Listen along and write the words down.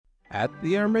At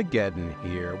the Armageddon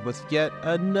here with yet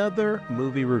another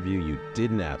movie review you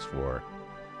didn't ask for.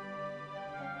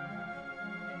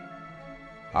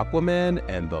 Aquaman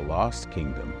and the Lost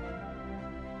Kingdom.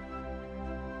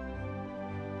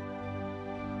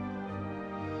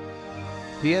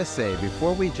 PSA,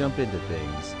 before we jump into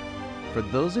things, for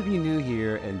those of you new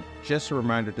here, and just a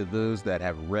reminder to those that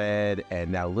have read and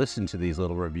now listened to these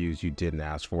little reviews you didn't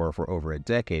ask for over a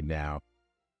decade now,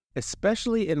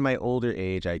 especially in my older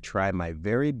age, I try my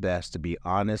very best to be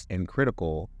honest and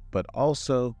critical, but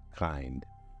also kind.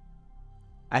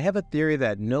 I have a theory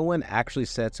that no one actually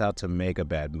sets out to make a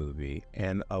bad movie,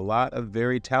 and a lot of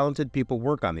very talented people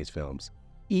work on these films,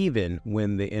 even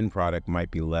when the end product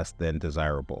might be less than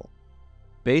desirable.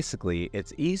 Basically,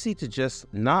 it's easy to just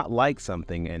not like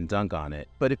something and dunk on it,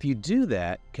 but if you do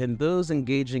that, can those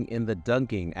engaging in the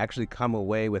dunking actually come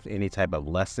away with any type of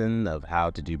lesson of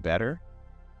how to do better?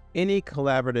 Any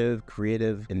collaborative,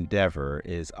 creative endeavor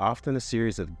is often a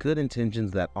series of good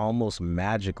intentions that almost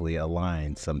magically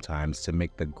align sometimes to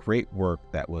make the great work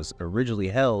that was originally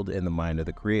held in the mind of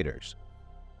the creators.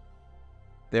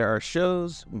 There are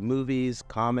shows, movies,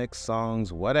 comics,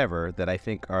 songs, whatever, that I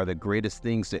think are the greatest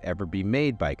things to ever be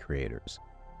made by creators.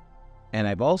 And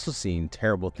I've also seen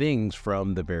terrible things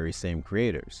from the very same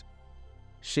creators.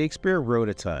 Shakespeare wrote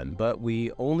a ton, but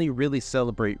we only really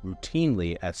celebrate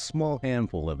routinely a small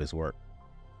handful of his work.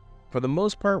 For the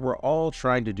most part, we're all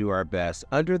trying to do our best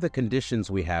under the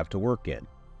conditions we have to work in.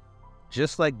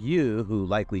 Just like you, who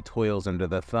likely toils under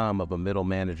the thumb of a middle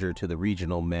manager to the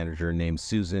regional manager named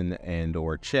Susan and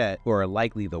or Chet, who are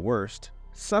likely the worst,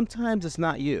 sometimes it's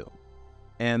not you,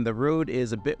 and the road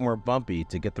is a bit more bumpy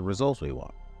to get the results we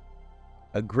want.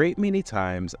 A great many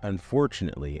times,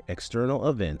 unfortunately, external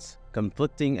events,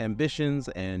 conflicting ambitions,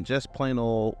 and just plain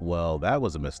old, well, that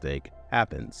was a mistake,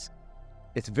 happens.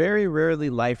 It's very rarely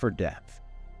life or death.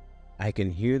 I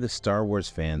can hear the Star Wars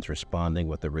fans responding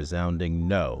with a resounding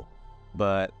no,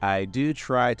 but I do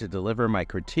try to deliver my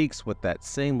critiques with that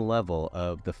same level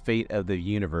of the fate of the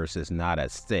universe is not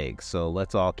at stake, so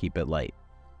let's all keep it light.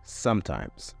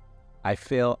 Sometimes. I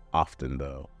fail often,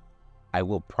 though. I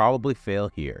will probably fail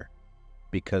here,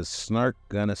 because snark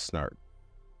gonna snark.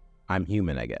 I'm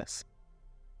human, I guess.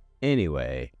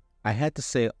 Anyway, I had to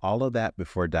say all of that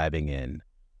before diving in.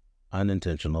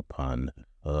 Unintentional pun.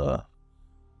 Ugh.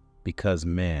 Because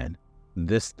man,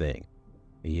 this thing,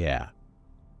 yeah.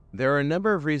 There are a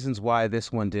number of reasons why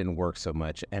this one didn't work so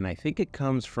much, and I think it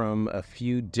comes from a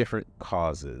few different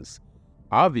causes.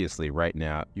 Obviously, right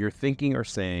now, you're thinking or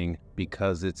saying,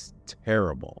 because it's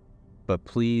terrible, but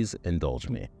please indulge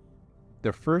me.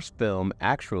 The first film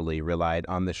actually relied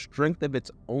on the strength of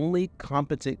its only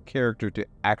competent character to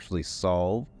actually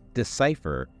solve,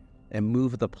 decipher, and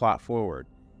move the plot forward,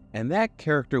 and that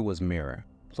character was Mira,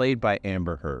 played by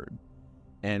Amber Heard.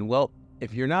 And well,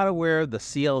 if you're not aware of the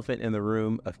sea elephant in the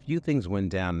room, a few things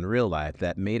went down in real life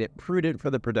that made it prudent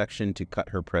for the production to cut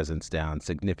her presence down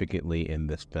significantly in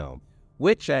this film,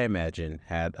 which I imagine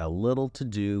had a little to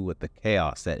do with the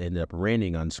chaos that ended up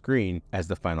reigning on screen as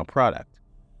the final product.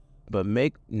 But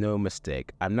make no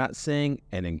mistake, I'm not saying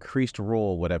an increased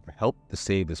role would have helped to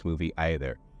save this movie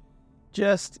either.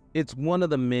 Just, it's one of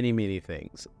the many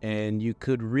things, and you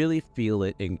could really feel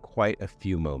it in quite a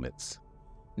few moments.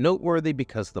 Noteworthy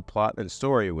because the plot and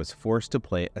story was forced to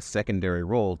play a secondary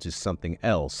role to something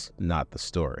else, not the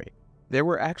story. There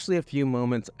were actually a few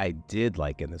moments I did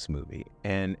like in this movie,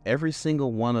 and every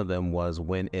single one of them was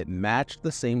when it matched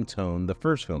the same tone the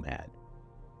first film had.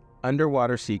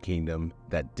 Underwater sea kingdom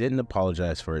that didn't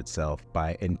apologize for itself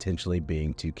by intentionally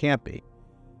being too campy.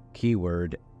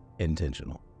 Keyword,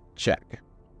 intentional. Check.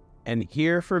 And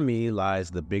here for me lies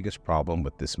the biggest problem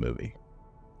with this movie.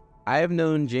 I have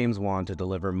known James Wan to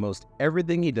deliver most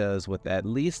everything he does with at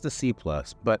least a C+,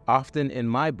 but often in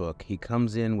my book, he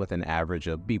comes in with an average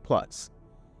of B+.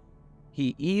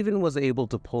 He even was able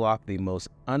to pull off the most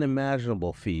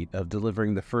unimaginable feat of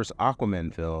delivering the first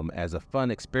Aquaman film as a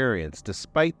fun experience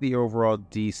despite the overall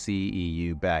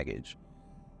DCEU baggage.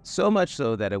 So much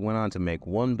so that it went on to make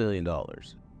 $1 billion.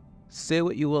 Say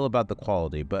what you will about the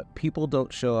quality, but people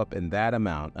don't show up in that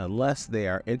amount unless they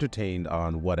are entertained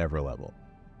on whatever level.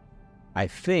 I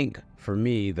think, for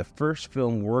me, the first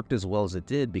film worked as well as it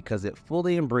did because it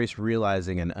fully embraced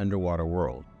realizing an underwater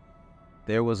world.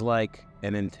 There was like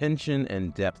an intention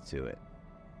and depth to it.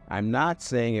 I'm not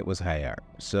saying it was high art,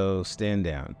 so stand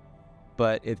down,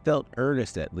 but it felt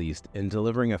earnest at least in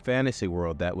delivering a fantasy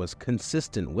world that was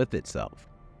consistent with itself.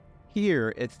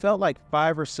 Here, it felt like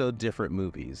 5 or so different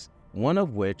movies, one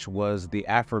of which was the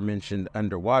aforementioned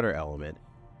underwater element,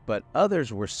 but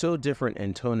others were so different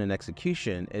in tone and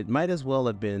execution, it might as well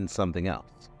have been something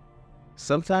else.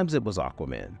 Sometimes it was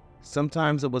Aquaman.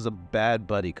 Sometimes it was a bad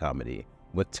buddy comedy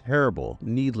with terrible,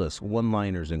 needless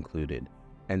one-liners included.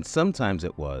 And sometimes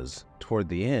it was, toward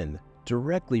the end,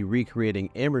 directly recreating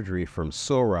imagery from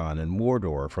Sauron and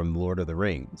Mordor from Lord of the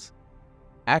Rings.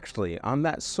 Actually, on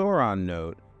that Sauron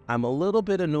note, I'm a little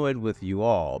bit annoyed with you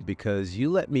all because you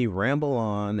let me ramble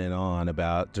on and on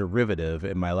about derivative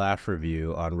in my last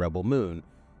review on Rebel Moon,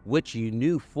 which you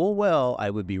knew full well I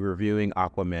would be reviewing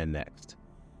Aquaman next.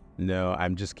 No,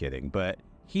 I'm just kidding, but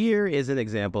here is an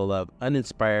example of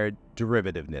uninspired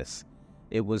derivativeness.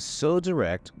 It was so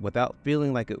direct without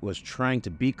feeling like it was trying to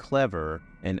be clever,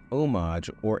 an homage,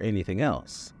 or anything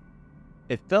else.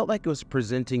 It felt like it was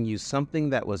presenting you something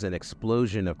that was an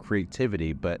explosion of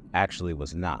creativity, but actually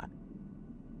was not.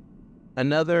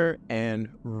 Another, and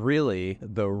really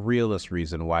the realest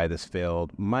reason why this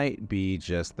failed might be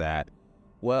just that,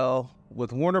 well,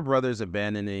 with Warner Brothers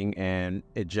abandoning and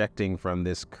ejecting from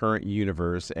this current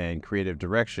universe and creative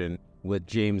direction, with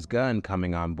James Gunn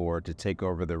coming on board to take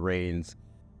over the reins,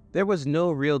 there was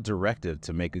no real directive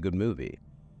to make a good movie.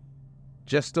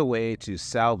 Just a way to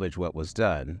salvage what was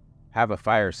done, have a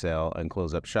fire sale, and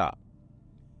close up shop.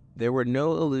 There were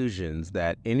no illusions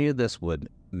that any of this would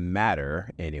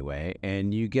matter anyway,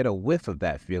 and you get a whiff of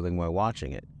that feeling while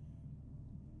watching it.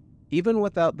 Even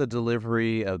without the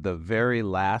delivery of the very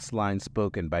last line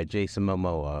spoken by Jason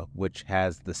Momoa, which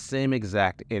has the same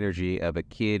exact energy of a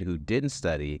kid who didn't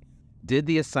study, did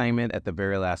the assignment at the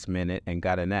very last minute and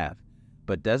got an F,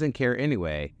 but doesn't care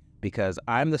anyway, because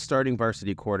I'm the starting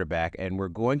varsity quarterback and we're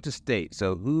going to state,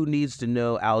 so who needs to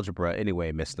know algebra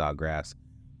anyway, Miss Snodgrass?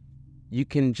 You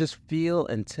can just feel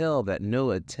and tell that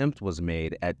no attempt was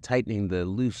made at tightening the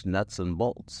loose nuts and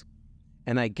bolts.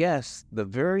 And I guess the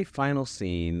very final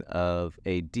scene of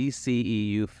a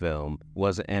DCEU film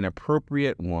was an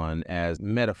appropriate one as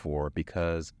metaphor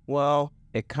because, well,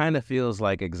 it kind of feels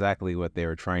like exactly what they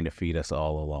were trying to feed us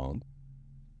all along.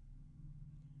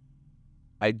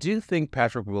 I do think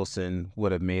Patrick Wilson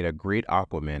would have made a great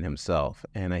Aquaman himself,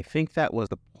 and I think that was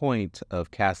the point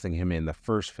of casting him in the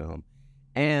first film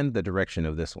and the direction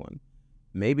of this one.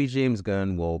 Maybe James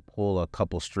Gunn will pull a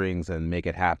couple strings and make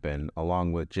it happen,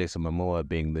 along with Jason Momoa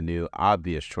being the new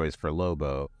obvious choice for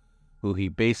Lobo, who he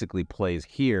basically plays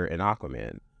here in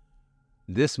Aquaman.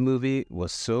 This movie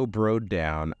was so broed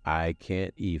down, I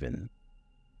can't even.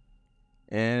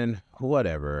 And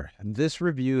whatever, this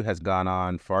review has gone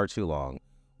on far too long.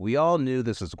 We all knew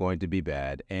this was going to be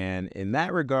bad, and in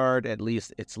that regard, at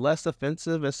least, it's less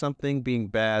offensive as something being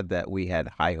bad that we had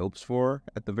high hopes for,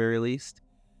 at the very least.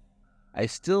 I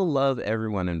still love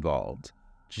everyone involved,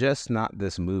 just not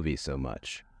this movie so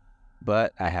much.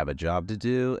 But I have a job to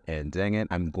do, and dang it,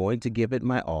 I'm going to give it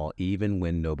my all even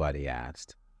when nobody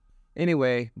asked.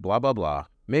 Anyway, blah blah blah.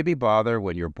 Maybe bother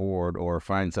when you're bored or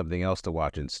find something else to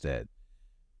watch instead.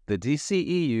 The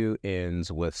DCEU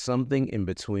ends with something in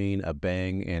between a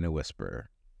bang and a whisper.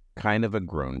 Kind of a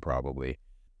groan, probably.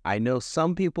 I know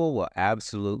some people will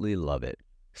absolutely love it.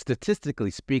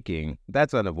 Statistically speaking,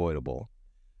 that's unavoidable.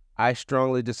 I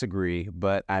strongly disagree,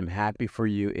 but I'm happy for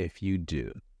you if you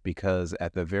do, because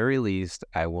at the very least,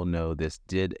 I will know this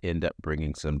did end up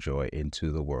bringing some joy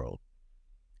into the world.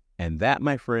 And that,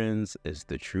 my friends, is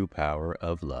the true power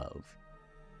of love.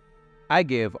 I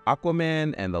give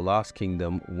Aquaman and the Lost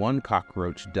Kingdom 1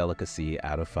 cockroach delicacy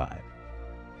out of 5.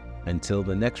 Until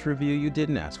the next review you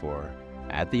didn't ask for,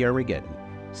 at the Armageddon,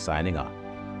 signing off.